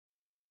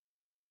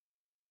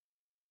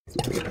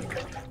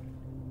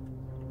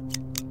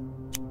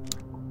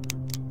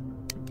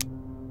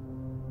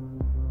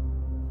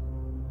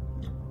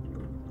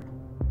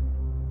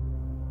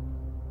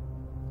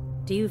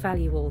Do you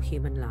value all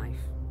human life?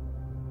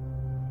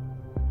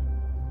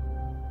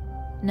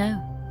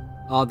 No.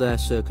 Are there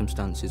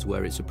circumstances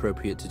where it's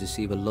appropriate to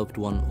deceive a loved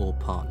one or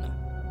partner?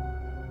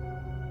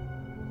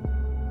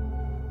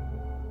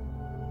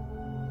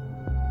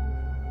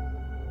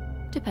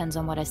 Depends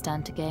on what I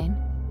stand to gain.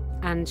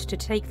 And to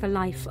take the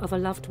life of a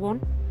loved one?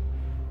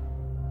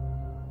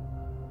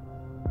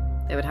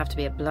 There would have to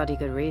be a bloody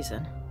good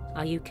reason.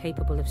 Are you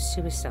capable of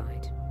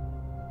suicide?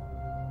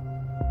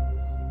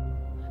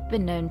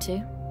 Been known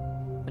to,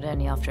 but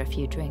only after a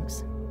few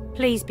drinks.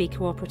 Please be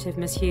cooperative,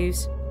 Miss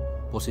Hughes.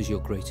 What is your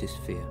greatest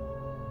fear?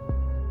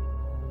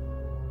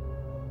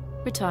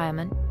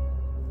 Retirement.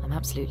 I'm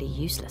absolutely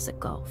useless at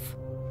golf.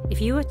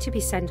 If you were to be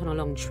sent on a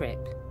long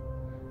trip,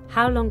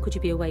 how long could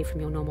you be away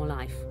from your normal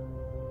life?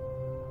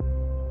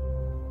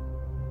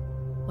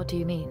 What do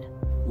you mean?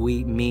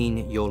 We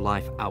mean your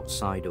life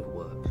outside of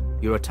work,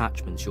 your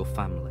attachments, your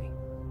family.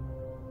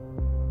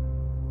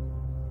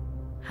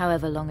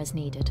 However long as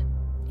needed.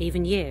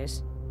 Even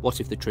years?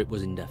 What if the trip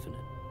was indefinite?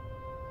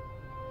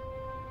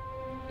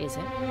 Is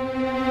it?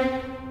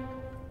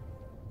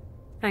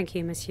 Thank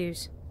you, Miss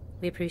Hughes.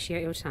 We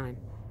appreciate your time.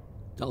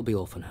 That'll be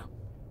all for now.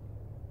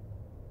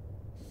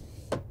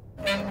 Jill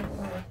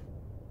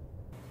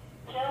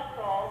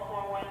call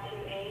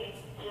 4128.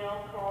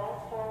 Jill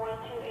call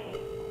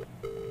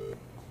 4128.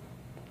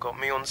 Got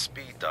me on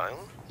speed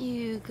dial?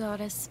 You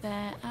got a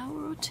spare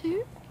hour or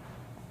two?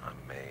 I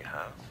may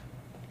have.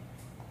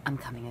 I'm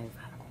coming over.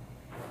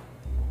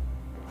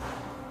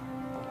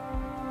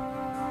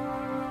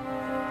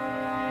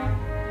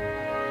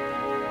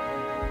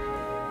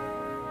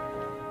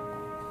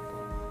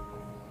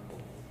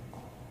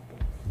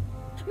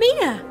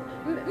 Mina!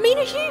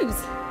 Mina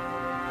Hughes!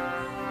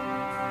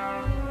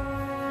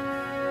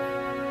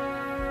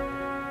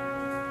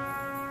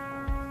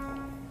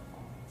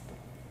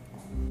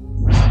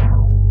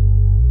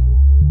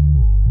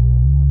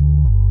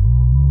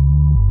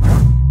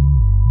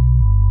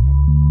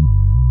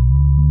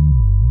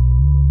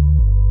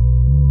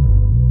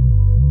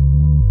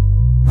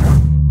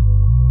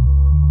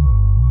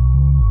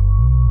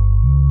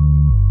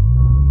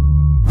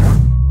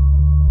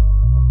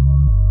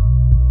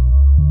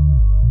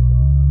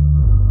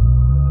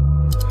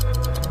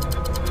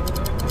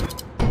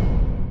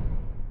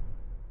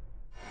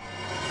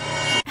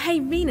 Hey,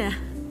 Mina.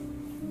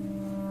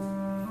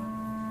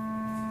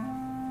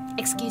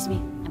 Excuse me,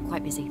 I'm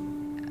quite busy.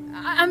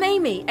 I'm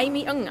Amy.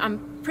 Amy Ung. I'm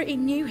pretty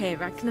new here.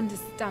 I can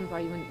understand why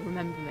you wouldn't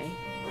remember me.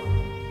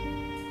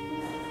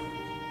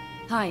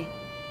 Hi.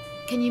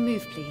 Can you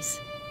move, please?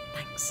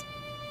 Thanks.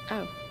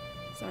 Oh,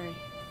 sorry.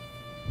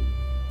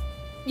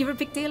 You're a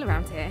big deal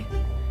around here.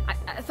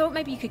 I thought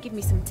maybe you could give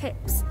me some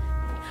tips.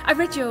 I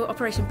read your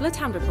Operation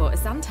Bloodhound report at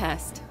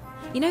Sandhurst.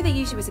 You know they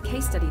use you as a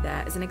case study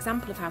there, as an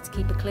example of how to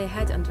keep a clear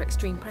head under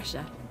extreme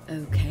pressure.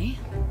 Okay.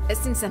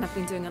 Since then I've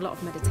been doing a lot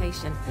of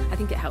meditation. I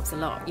think it helps a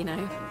lot, you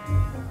know?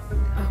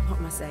 Oh, what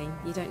am I saying?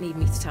 You don't need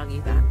me to tell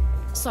you that.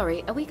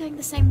 Sorry, are we going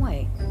the same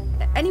way?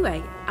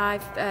 Anyway,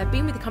 I've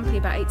been with the company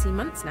about 18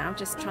 months now,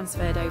 just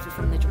transferred over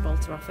from the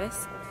Gibraltar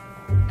office.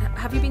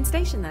 Have you been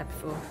stationed there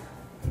before?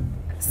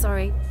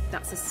 Sorry,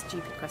 that's a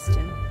stupid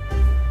question.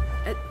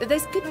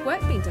 There's good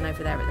work being done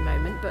over there at the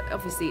moment, but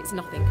obviously it's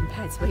nothing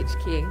compared to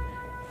HQ.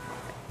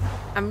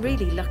 I'm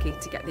really lucky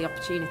to get the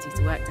opportunity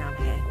to work down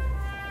here.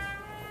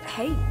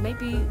 Hey,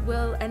 maybe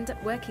we'll end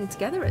up working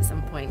together at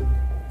some point.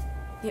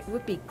 It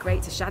would be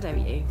great to shadow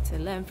you, to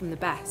learn from the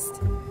best.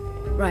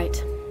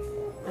 Right.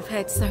 I've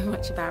heard so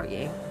much about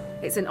you.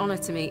 It's an honour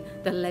to meet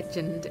the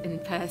legend in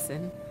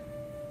person.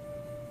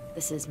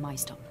 This is my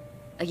stop.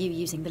 Are you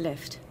using the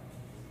lift?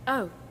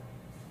 Oh,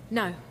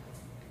 no.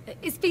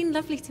 It's been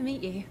lovely to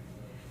meet you.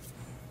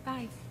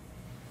 Bye.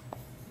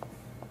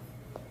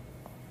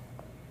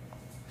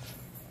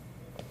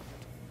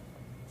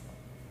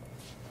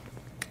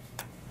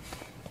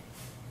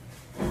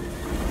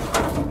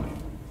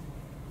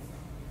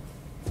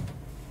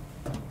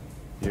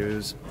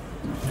 Hughes.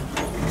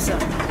 So,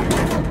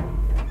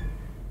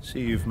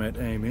 See you've met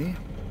Amy.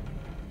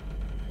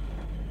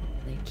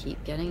 they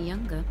keep getting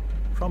younger.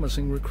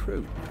 Promising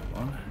recruit, that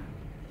one.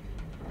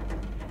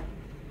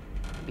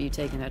 Have you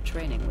taken her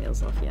training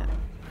wheels off yet?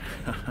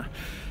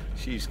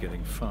 She's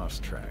getting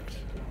fast-tracked.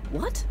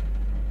 What?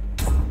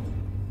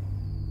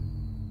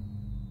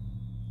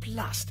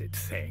 Blasted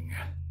thing.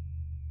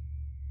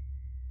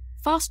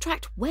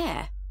 Fast-tracked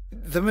where?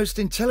 The most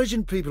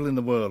intelligent people in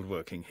the world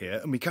working here,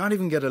 and we can't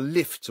even get a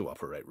lift to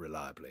operate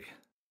reliably.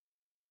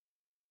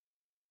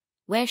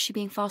 Where's she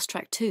being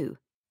fast-tracked to?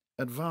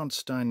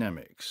 Advanced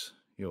Dynamics,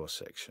 your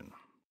section.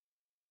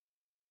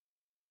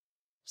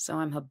 So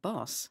I'm her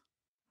boss?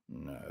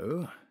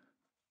 No.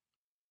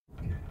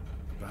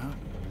 About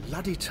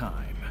bloody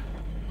time.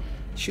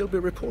 She'll be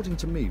reporting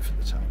to me for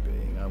the time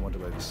being. I want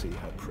to oversee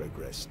her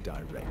progress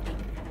directly.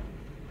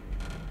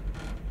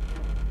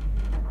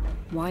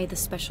 Why the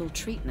special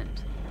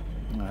treatment?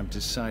 I've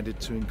decided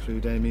to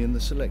include Amy in the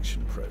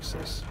selection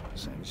process,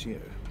 same as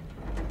you.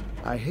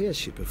 I hear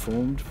she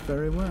performed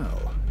very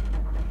well.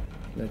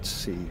 Let's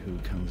see who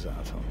comes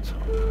out on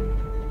top.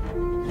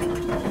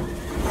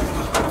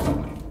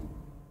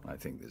 I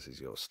think this is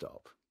your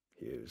stop,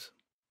 Hughes.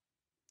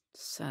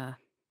 Sir.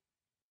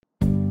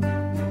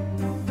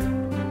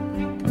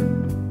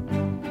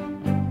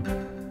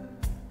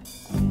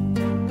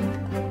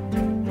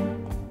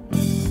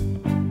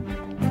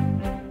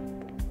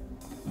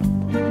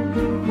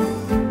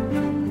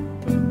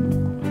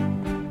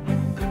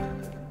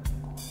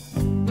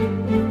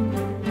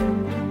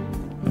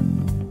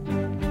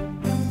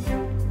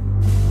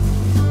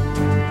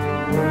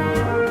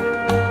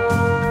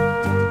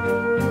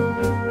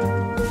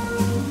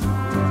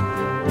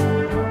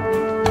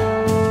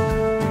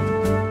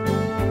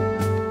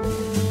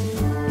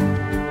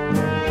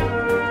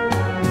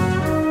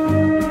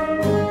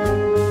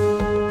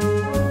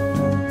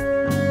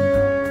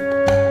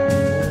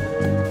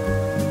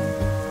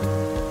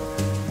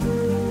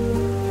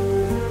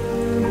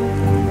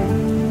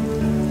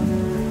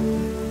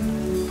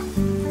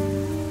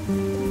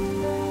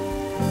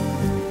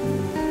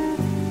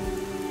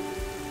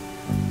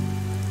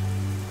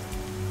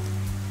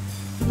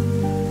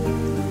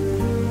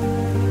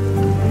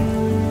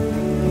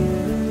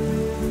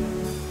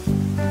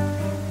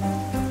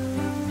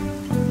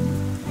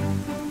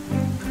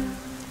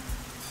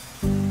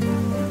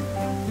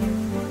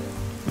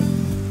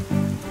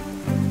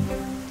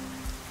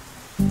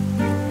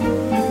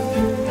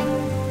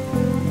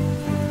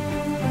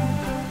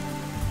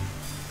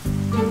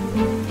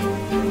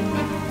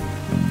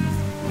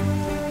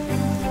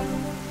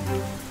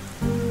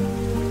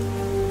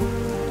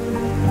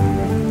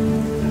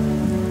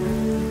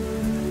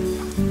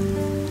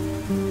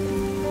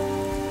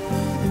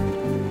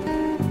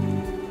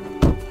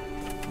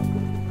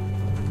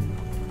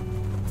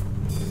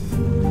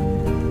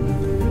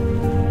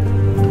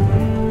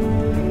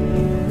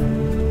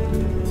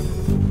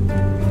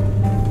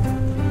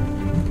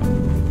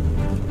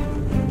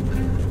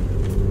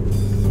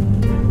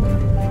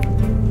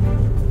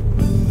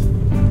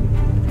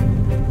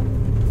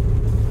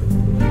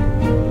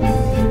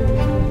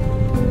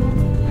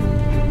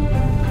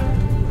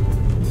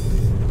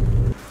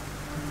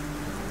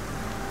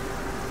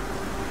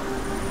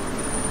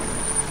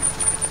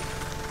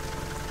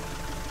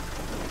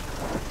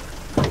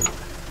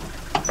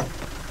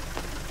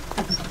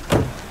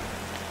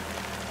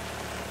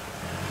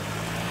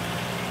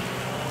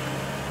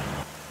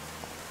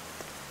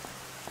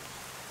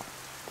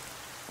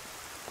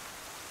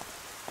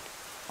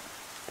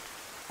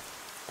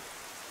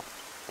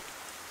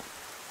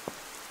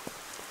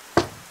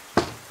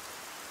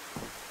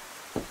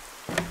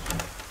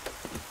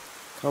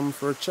 Come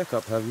for a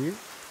checkup, have you?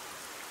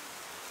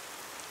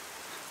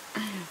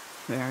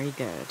 Very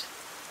good.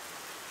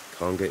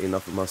 Can't get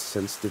enough of my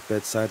sensitive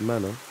bedside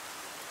manner.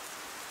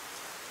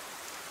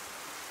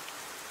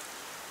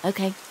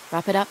 Okay,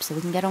 wrap it up so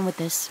we can get on with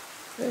this.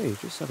 Hey,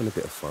 just having a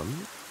bit of fun.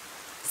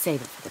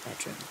 Save it for the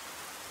bedroom.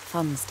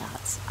 Fun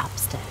starts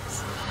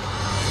upstairs.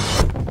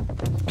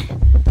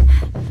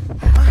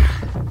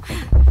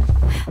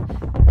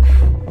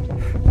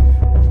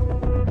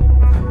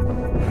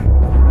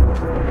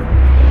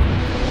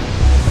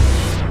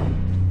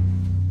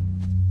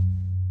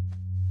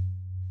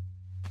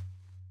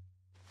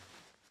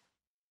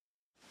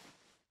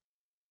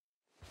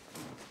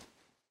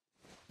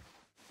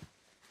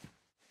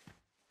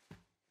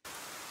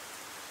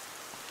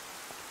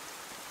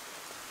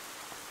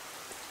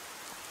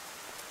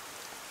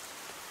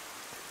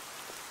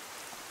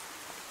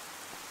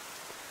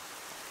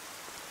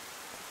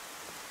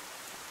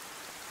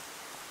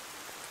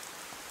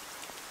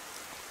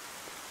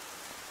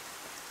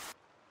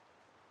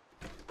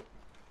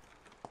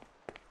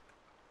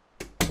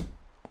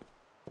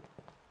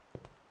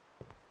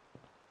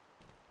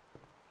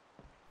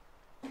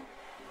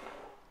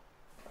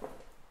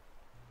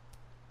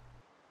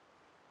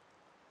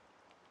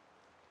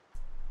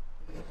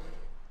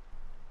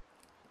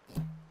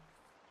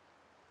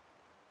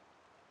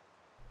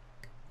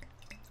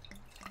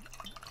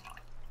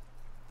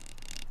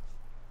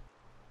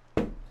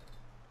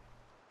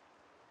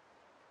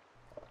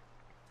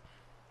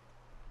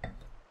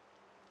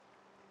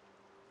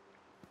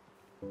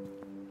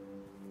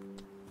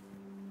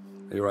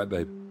 Are you right,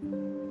 babe?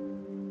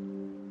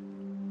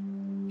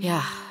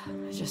 Yeah,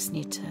 I just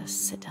need to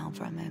sit down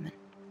for a moment.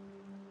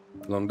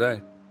 Long day?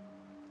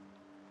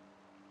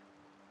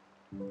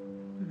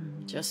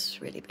 Just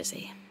really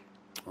busy.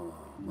 Oh,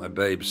 my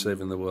babe's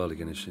saving the world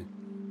again, is she?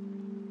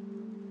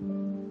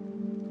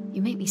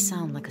 You make me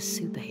sound like a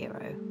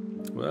superhero.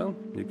 Well,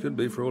 you could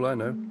be for all I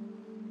know.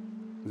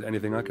 Is there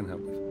anything I can help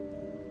with?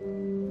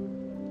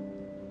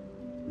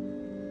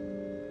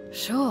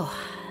 Sure.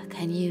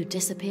 Can you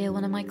disappear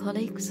one of my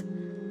colleagues?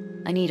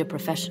 I need a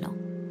professional.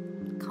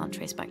 Can't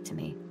trace back to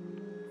me.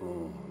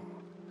 Oh,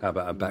 how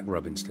about a back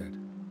rub instead?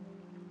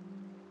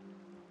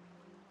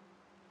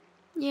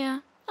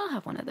 Yeah, I'll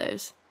have one of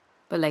those.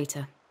 But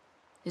later.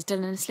 Is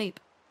Dylan asleep?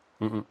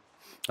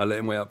 I'll let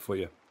him wait up for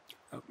you.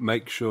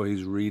 Make sure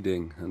he's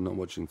reading and not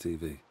watching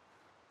TV.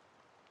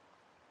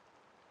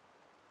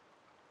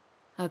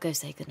 I'll go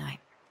say goodnight.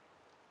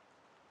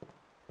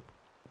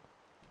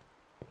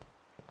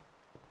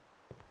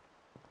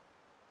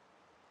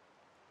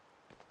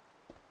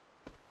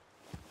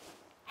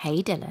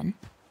 Hey, Dylan.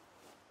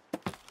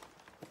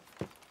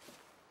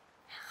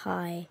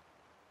 Hi.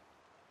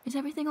 Is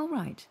everything all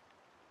right?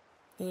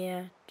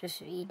 Yeah,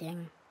 just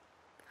reading.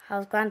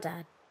 How's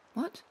Grandad?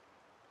 What?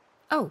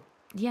 Oh,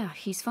 yeah,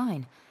 he's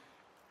fine.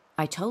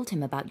 I told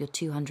him about your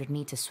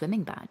 200-meter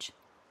swimming badge.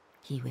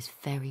 He was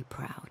very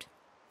proud.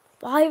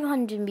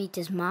 500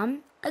 meters,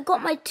 Mum. I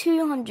got my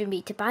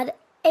 200-meter badge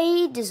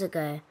ages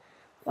ago.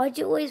 Why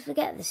do you always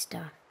forget this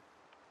stuff?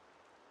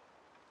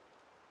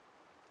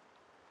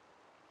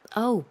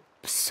 Oh,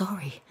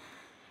 sorry.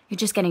 You're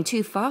just getting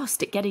too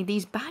fast at getting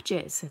these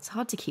badges. It's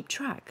hard to keep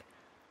track.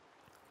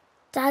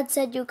 Dad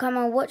said you'll come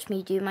and watch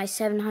me do my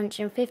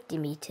 750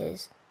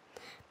 meters.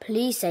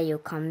 Please say you'll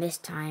come this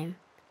time.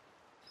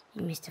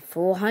 You missed the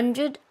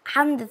 400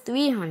 and the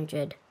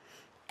 300.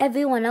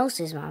 Everyone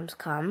else's mum's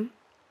come.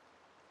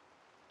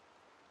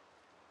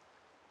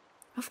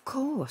 Of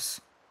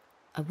course.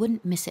 I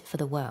wouldn't miss it for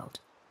the world.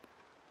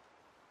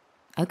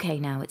 Okay,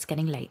 now it's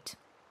getting late.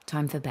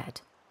 Time for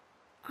bed.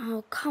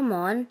 Oh, come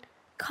on.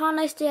 Can't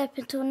I stay up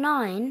until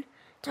 9?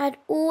 Dad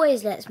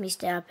always lets me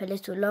stay up a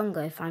little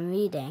longer if I'm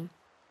reading.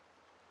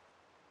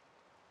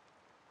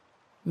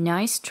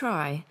 Nice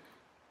try.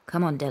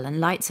 Come on, Dylan,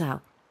 lights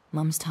out.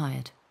 Mum's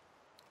tired.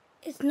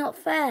 It's not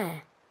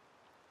fair.